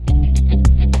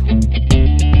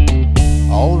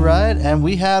And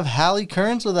we have Hallie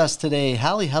Kearns with us today.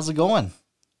 Hallie, how's it going?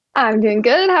 I'm doing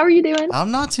good. How are you doing?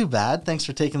 I'm not too bad. Thanks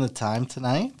for taking the time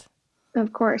tonight.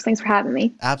 Of course. Thanks for having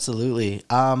me. Absolutely.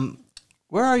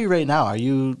 Where are you right now?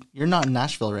 You're not in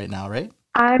Nashville right now, right?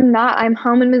 I'm not. I'm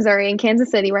home in Missouri, in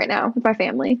Kansas City right now with my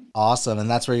family. Awesome. And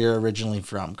that's where you're originally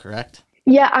from, correct?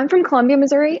 Yeah, I'm from Columbia,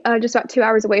 Missouri, just about 2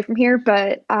 hours away from here,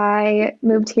 but I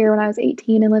moved here when I was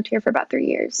 18 and lived here for about 3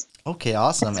 years. Okay,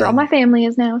 awesome. That's where all my And family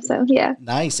is now. So, yeah.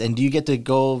 nice. And do you get to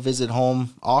go visit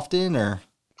home often or?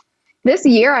 This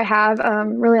year I have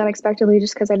really unexpectedly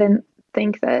just because I didn't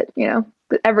think that,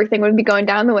 that everything would be going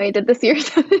down the way it did this year.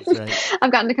 That's right.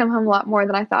 I've gotten to come home a lot more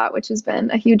than I thought, which has been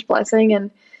a huge blessing.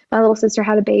 And my little sister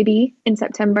had a baby in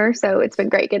September, so it's been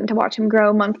great getting to watch him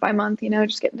grow month by month,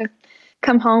 just getting to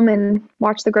come home and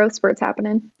watch the growth spurts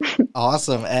happening.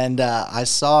 Awesome. And I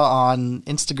saw on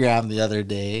Instagram the other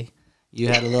day you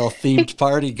had a little themed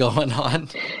party going on.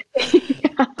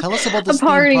 Yeah, Tell us about a this themed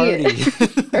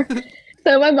party. party.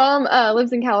 So my mom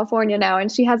lives in California now,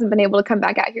 and she hasn't been able to come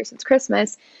back out here since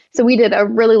Christmas. So we did a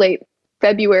really late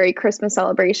February Christmas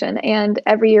celebration, and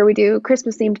every year we do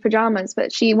Christmas themed pajamas,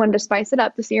 but she wanted to spice it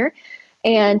up this year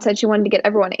and said she wanted to get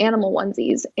everyone animal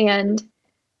onesies. And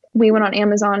we went on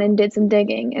Amazon and did some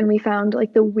digging, and we found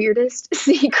like the weirdest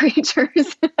sea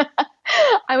creatures.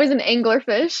 I was an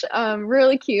anglerfish,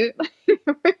 really cute,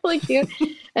 really cute.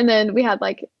 And then we had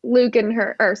like Luke and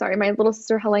my little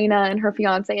sister Helena and her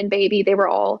fiance and baby. They were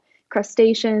all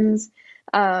crustaceans.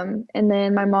 And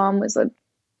then my mom was a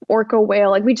orca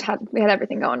whale. Like we had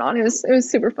everything going on. It was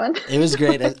super fun. It was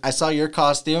great. I saw your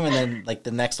costume, and then like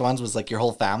the next ones was like your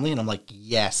whole family, and I'm like,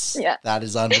 yes, Yeah. that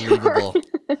is unbelievable.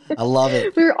 I love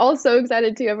it. We were all so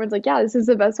excited too. Everyone's like, yeah, this is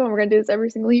the best one. We're gonna do this every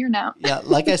single year now. Yeah,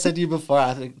 like I said to you before,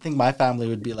 I think my family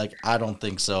would be like, I don't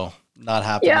think so, not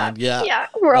Yeah. happening. Yeah, Yeah.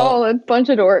 We're well, all a bunch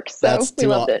of dorks, so we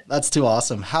loved it. that's too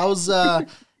awesome. How's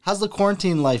the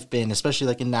quarantine life been, especially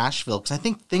like in Nashville? Because I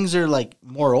think things are like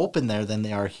more open there than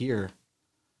they are here,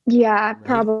 Yeah, right?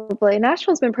 probably.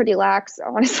 Nashville's been pretty lax,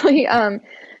 honestly.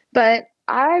 But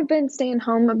I've been staying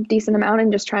home a decent amount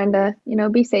and just trying to,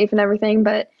 be safe and everything.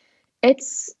 But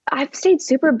I've stayed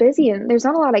super busy and there's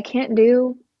not a lot I can't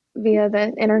do via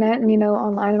the internet and,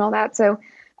 online and all that. So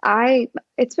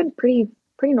it's been pretty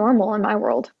normal in my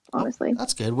world, Oh, honestly.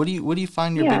 that's good. What do you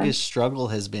find your Yeah. biggest struggle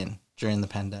has been during the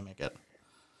pandemic?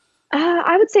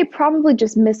 I would say probably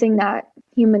just missing that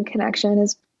human connection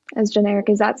as generic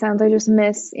as that sounds. I just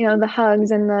miss, the hugs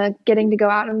and the getting to go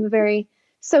out. I'm a very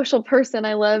social person.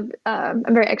 I'm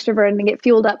very extroverted and get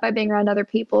fueled up by being around other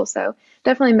people. So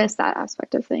definitely miss that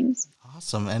aspect of things.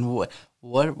 Awesome. And what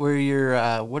are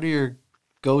your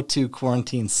go-to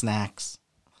quarantine snacks?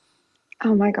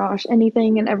 Oh my gosh,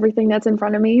 anything and everything that's in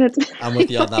front of me. It's I'm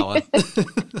with you on that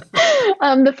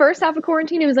one. the first half of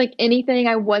quarantine, it was like anything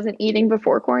I wasn't eating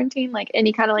before quarantine, like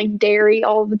any kind of like dairy,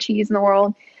 all the cheese in the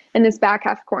world. And this back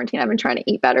half of quarantine, I've been trying to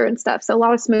eat better and stuff. So a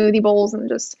lot of smoothie bowls and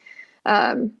just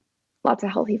um, lots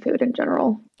of healthy food in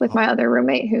general with Oh, my other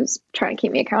roommate who's trying to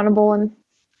keep me accountable. And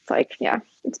it's like, yeah,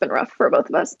 it's been rough for both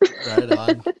of us. right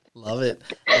on. Love it.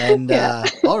 And Yeah.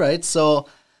 all right, so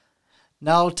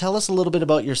now tell us a little bit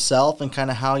about yourself and kind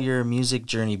of how your music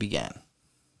journey began.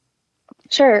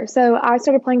 Sure. So I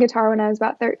started playing guitar when I was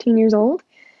about 13 years old.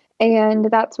 And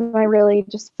that's when I really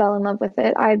just fell in love with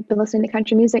it. I've been listening to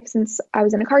country music since I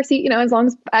was in a car seat, as long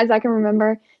as I can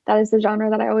remember. That is the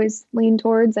genre that I always lean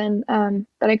towards and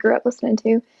that I grew up listening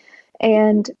to.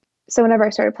 And so whenever I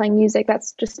started playing music,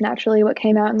 that's just naturally what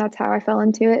came out and that's how I fell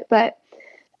into it. But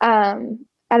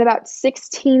at about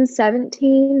 16,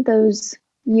 17, those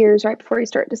years right before you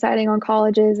start deciding on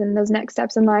colleges and those next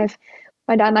steps in life,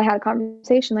 my dad and I had a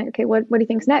conversation like, okay, what do you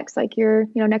think's next? Like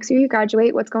next year you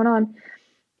graduate, what's going on?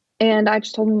 And I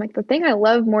just told him like the thing I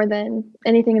love more than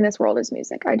anything in this world is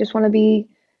music. I just want to be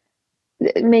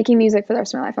making music for the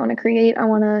rest of my life. I want to create, I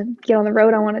want to get on the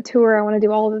road, I want to tour, I want to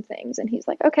do all of the things. And he's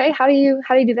like, okay, how do you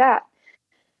do that?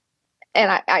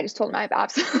 And I just told him I have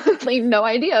absolutely no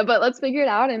idea, but let's figure it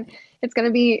out and it's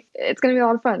gonna be a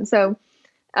lot of fun. So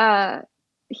uh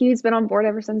he's been on board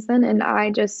ever since then and I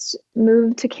just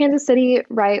moved to Kansas City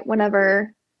right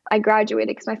whenever I graduated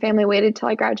because my family waited till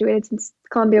I graduated since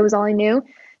Columbia was all I knew.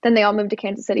 Then they all moved to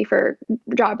Kansas City for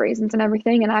job reasons and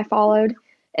everything, and I followed.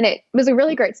 And it was a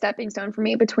really great stepping stone for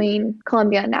me between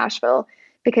Columbia and Nashville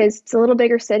because it's a little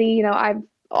bigger city. I've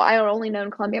only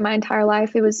known Columbia my entire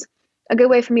life. It was a good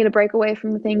way for me to break away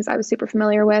from the things I was super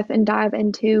familiar with and dive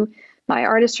into my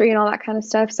artistry and all that kind of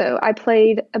stuff. So I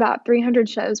played about 300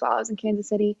 shows while I was in Kansas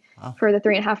City Wow. for the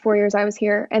 3.5, 4 years I was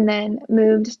here, and then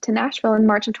moved to Nashville in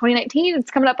March of 2019. It's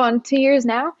coming up on 2 years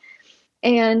now.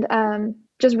 And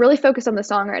just really focused on the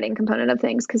songwriting component of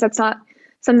things because that's not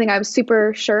something I was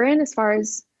super sure in as far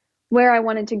as where I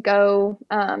wanted to go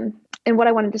and what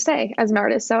I wanted to say as an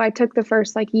artist. So I took the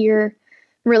first like year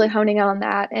really honing in on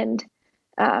that and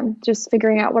just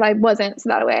figuring out what I wasn't so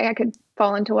that way I could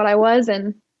fall into what I was.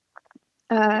 And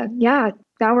yeah,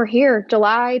 now we're here.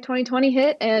 July 2020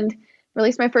 hit and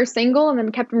released my first single and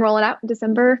then kept them rolling out in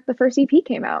December. The first EP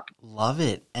came out. Love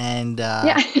it. And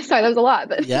Yeah, sorry, that was a lot,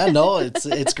 but yeah, no,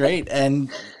 it's great. And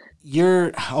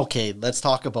you're okay. Let's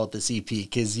talk about this EP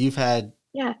because you've had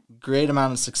yeah, great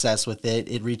amount of success with it.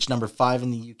 It reached number 5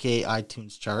 in the UK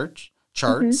iTunes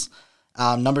charts,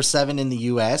 number 7 in the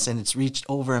US, and it's reached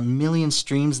over 1 million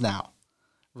streams now,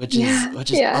 which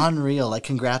is unreal. Like,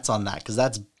 congrats on that because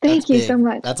that's thank you big. so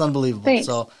much. That's unbelievable. Thanks.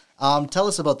 So, tell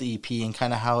us about the EP and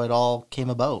kind of how it all came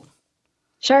about.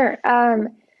 Sure.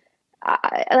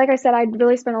 Like I said, I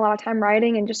really spent a lot of time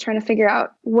writing and just trying to figure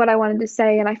out what I wanted to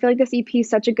say. And I feel like this EP is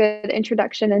such a good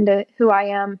introduction into who I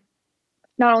am,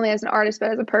 not only as an artist, but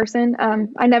as a person.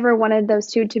 I never wanted those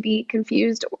two to be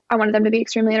confused. I wanted them to be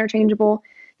extremely interchangeable.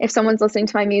 If someone's listening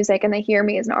to my music and they hear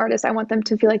me as an artist, I want them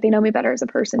to feel like they know me better as a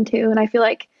person too. And I feel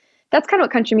like that's kind of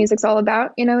what country music's all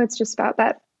about. You know, it's just about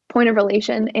that point of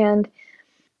relation. And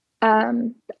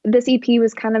this EP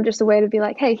was kind of just a way to be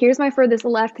like, hey, here's my furthest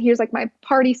left. Here's like my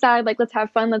party side. Like, let's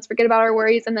have fun. Let's forget about our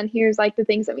worries. And then here's like the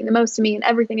things that mean the most to me and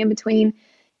everything in between.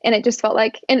 And it just felt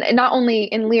like, and not only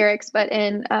in lyrics, but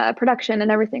in production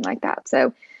and everything like that.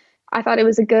 So I thought it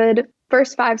was a good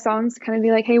first 5 songs to kind of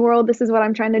be like, hey, world, this is what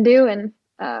I'm trying to do. And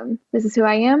this is who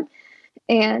I am.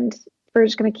 And we're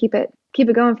just going to keep it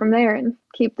going from there and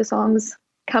keep the songs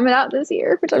coming out this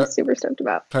year, which I'm super stoked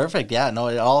about. Perfect. Yeah, no,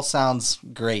 it all sounds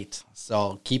great.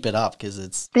 So keep it up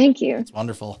because thank you. It's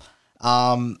wonderful.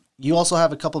 You also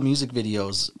have a couple music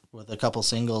videos with a couple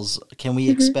singles. Can we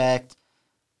expect,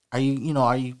 are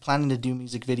you planning to do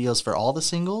music videos for all the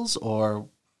singles or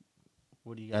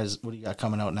what do you got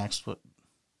coming out next?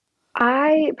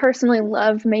 I personally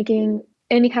love making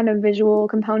any kind of visual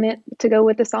component to go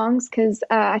with the songs because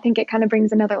I think it kind of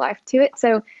brings another life to it.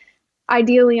 So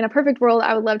ideally, in a perfect world,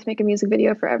 I would love to make a music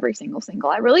video for every single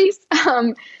I release.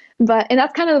 And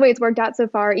that's kind of the way it's worked out so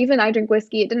far. Even I Drink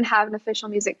Whiskey, it didn't have an official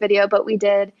music video, but we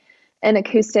did an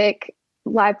acoustic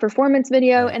live performance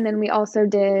video. And then we also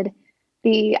did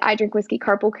the I Drink Whiskey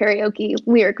carpool karaoke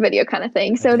lyric video kind of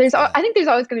thing. So I think there's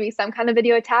always going to be some kind of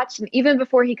video attached. And even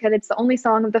before he could, it's the only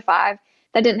song of the 5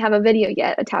 that didn't have a video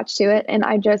yet attached to it. And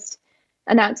I just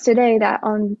announced today that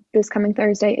on this coming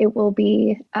Thursday, it will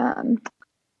be,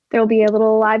 there'll be a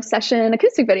little live session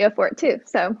acoustic video for it too.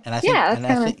 So and I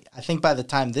think by the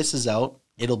time this is out,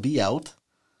 it'll be out.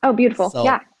 Oh, beautiful. So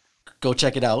yeah. Go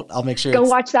check it out. I'll make sure go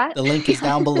watch that. The link is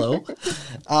down below.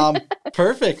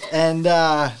 Perfect.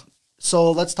 And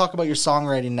so let's talk about your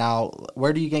songwriting now.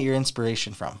 Where do you get your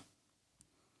inspiration from?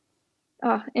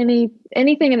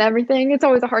 Anything and everything. It's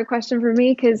always a hard question for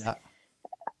me because,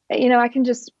 I can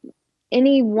just,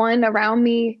 anyone around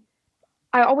me,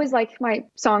 I always like my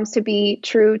songs to be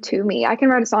true to me. I can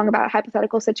write a song about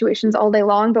hypothetical situations all day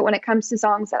long, but when it comes to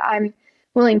songs that I'm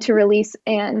willing to release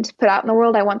and put out in the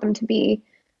world, I want them to be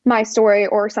my story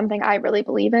or something I really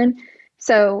believe in.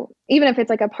 So even if it's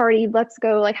like a party, let's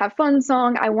go like have fun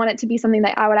song, I want it to be something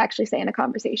that I would actually say in a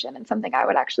conversation and something I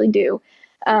would actually do.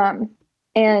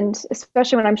 And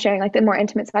especially when I'm sharing like the more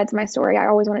intimate sides of my story, I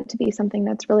always want it to be something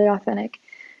that's really authentic.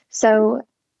 So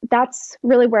that's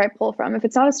really where I pull from. If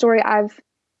it's not a story I've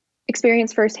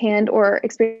experienced firsthand or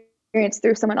experienced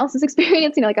through someone else's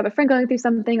experience, like I have a friend going through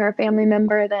something or a family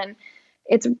member, then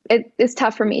it's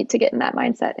tough for me to get in that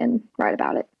mindset and write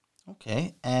about it.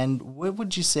 Okay. And what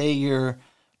would you say your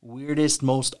weirdest,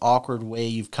 most awkward way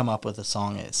you've come up with a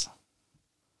song is?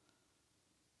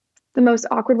 The most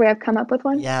awkward way I've come up with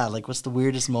one? Yeah, like what's the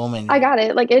weirdest moment? I got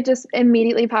it. Like it just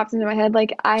immediately pops into my head.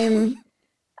 Like I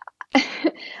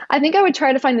think I would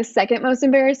try to find the second most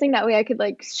embarrassing. That way I could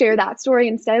like share that story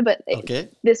instead. But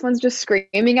this one's just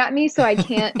screaming at me, so I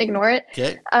can't ignore it.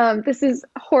 Okay. This is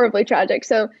horribly tragic.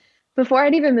 So before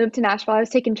I'd even moved to Nashville, I was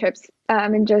taking trips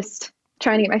and just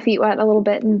trying to get my feet wet a little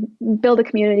bit and build a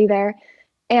community there.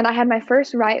 And I had my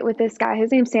first write with this guy.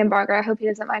 His name's Sam Barger. I hope he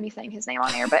doesn't mind me saying his name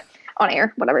on air, but on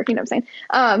air, whatever, you know what I'm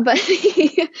saying. But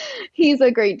he's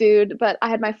a great dude. But I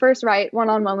had my first write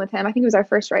one-on-one with him. I think it was our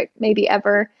first write maybe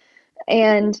ever.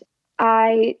 And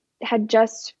I had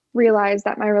just realized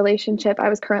that my relationship I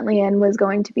was currently in was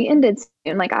going to be ended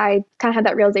soon. Like I kind of had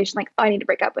that realization, like, oh, I need to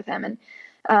break up with him.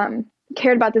 And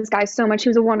cared about this guy so much. He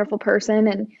was a wonderful person.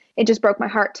 And it just broke my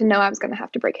heart to know I was going to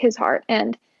have to break his heart.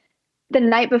 And the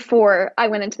night before I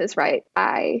went into this write,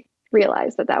 I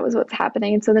realized that was what's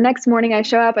happening. And so the next morning I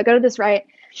show up, I go to this write,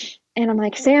 And I'm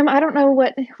like, Sam, I don't know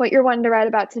what you're wanting to write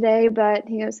about today, but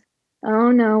he goes,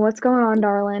 oh no, what's going on,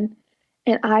 darling?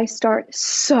 And I start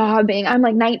sobbing. I'm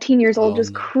like 19 years old, Oh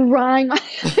just no. crying my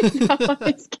eyes out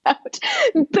on his couch.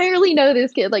 Barely know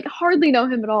this kid, like hardly know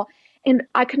him at all. And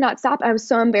I could not stop. I was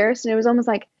so embarrassed. And it was almost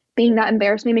like being that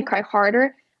embarrassed made me cry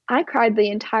harder. I cried the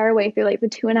entire way through like the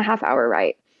 2.5 hour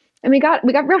write. And we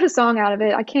wrote a song out of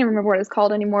it. I can't remember what it's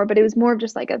called anymore, but it was more of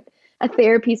just like a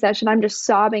therapy session. I'm just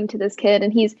sobbing to this kid,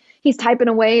 and he's typing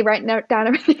away, writing down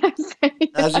everything I'm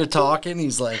saying. As you're talking,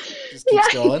 he's like, just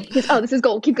keeps going. Oh, this is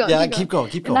gold. Keep going. Yeah, keep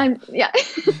going. keep going.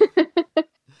 And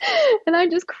and I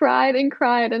just cried and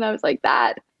cried, and I was like,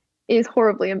 that is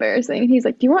horribly embarrassing. He's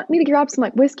like, do you want me to grab some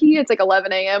like whiskey? It's like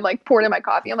 11 a.m. like poured in my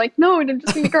coffee. I'm like, no, I'm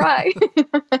just gonna cry.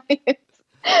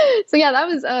 So yeah, that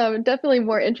was definitely a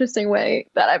more interesting way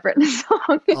that I've written a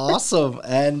song. Awesome.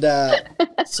 And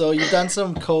so you've done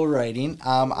some co-writing.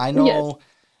 I know,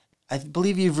 yes. I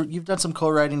believe you've done some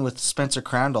co-writing with Spencer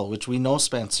Crandall, which we know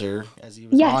Spencer as he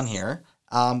was on here.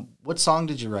 What song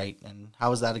did you write, and how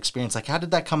was that experience? Like, how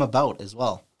did that come about as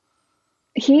well?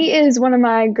 He is one of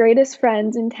my greatest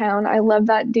friends in town. I love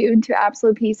that dude to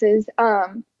absolute pieces.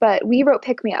 But we wrote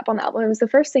Pick Me Up on the album. It was the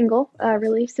first single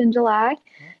released in July.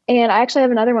 And I actually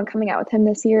have another one coming out with him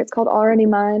this year. It's called Already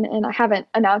Mine, and I haven't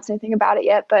announced anything about it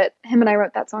yet, but him and I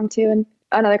wrote that song too, and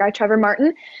another guy, Trevor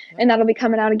Martin, and that'll be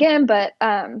coming out again. But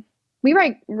we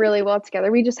write really well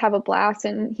together. We just have a blast,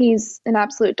 and he's an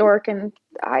absolute dork, and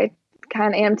I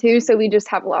kind of am too, so we just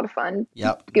have a lot of fun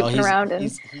goofing around. And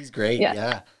he's great,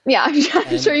 yeah. Yeah,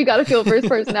 I'm sure you got a feel for his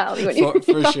personality when you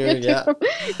for sure, yeah.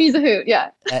 He's a hoot,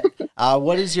 yeah.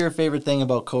 What is your favorite thing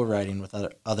about co-writing with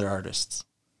other artists?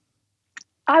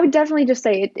 I would definitely just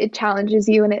say it challenges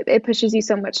you, and it pushes you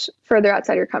so much further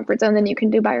outside your comfort zone than you can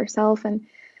do by yourself. And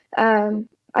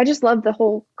I just love the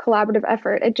whole collaborative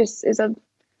effort. It just is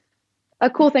a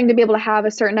cool thing to be able to have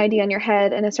a certain idea in your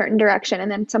head in a certain direction, and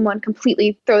then someone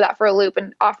completely throw that for a loop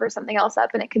and offer something else up,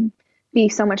 and it could be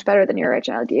so much better than your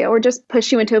original idea, or just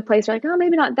push you into a place where like, oh,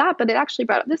 maybe not that, but it actually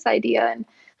brought up this idea. And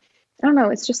I don't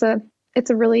know, it's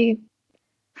a really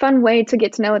fun way to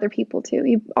get to know other people too.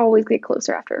 You always get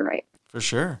closer after a write. For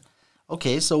sure.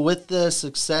 Okay, so with the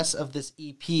success of this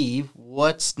EP,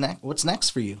 what's next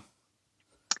for you?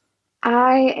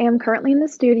 I am currently in the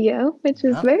studio, which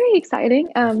is very exciting.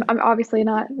 I'm obviously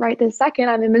not right this second.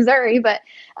 I'm in Missouri, but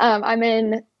I'm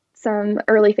in some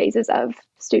early phases of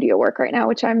studio work right now,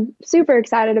 which I'm super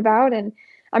excited about. And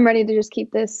I'm ready to just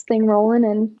keep this thing rolling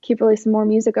and keep releasing more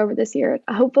music over this year.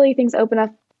 Hopefully things open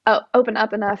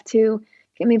up enough to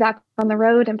get me back on the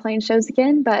road and playing shows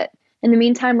again. But in the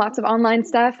meantime, lots of online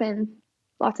stuff and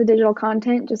lots of digital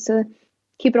content just to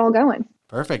keep it all going.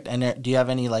 Perfect. And do you have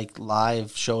any like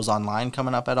live shows online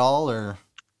coming up at all, or?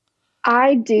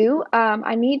 I do.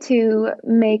 I need to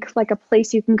make like a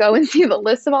place you can go and see the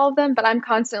list of all of them, but I'm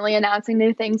constantly announcing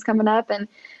new things coming up, and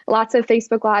lots of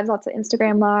Facebook Lives, lots of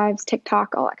Instagram Lives,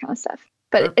 TikTok, all that kind of stuff.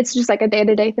 But It's just like a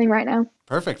day-to-day thing right now.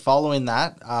 Perfect. Following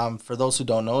that, for those who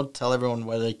don't know, tell everyone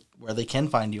where they can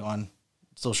find you on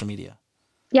social media.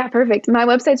 Yeah, perfect. My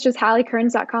website's just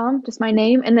HallieKearns.com, just my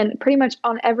name. And then pretty much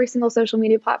on every single social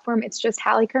media platform, it's just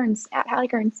Hallie Kearns, at Hallie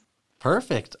Kearns.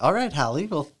 Perfect. All right, Hallie.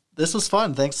 Well, this was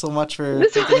fun. Thanks so much for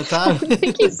taking the time.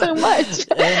 Thank you so much.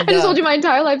 And, I just told you my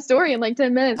entire life story in like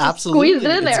 10 minutes. Absolutely. Squeezed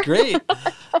it in there. It's great.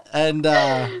 And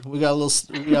we got a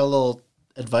little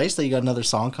advice that you got another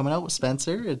song coming out with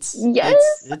Spencer. It's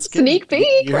good. Sneak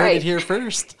peek. You heard it here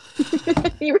first.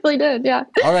 You really did, yeah.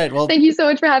 All right, well, thank you so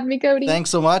much for having me, Cody. Thanks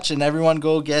so much, and everyone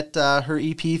go get her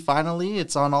EP finally.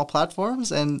 It's on all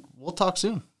platforms, and we'll talk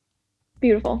soon.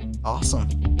 Beautiful. Awesome.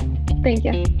 Thank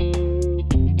you.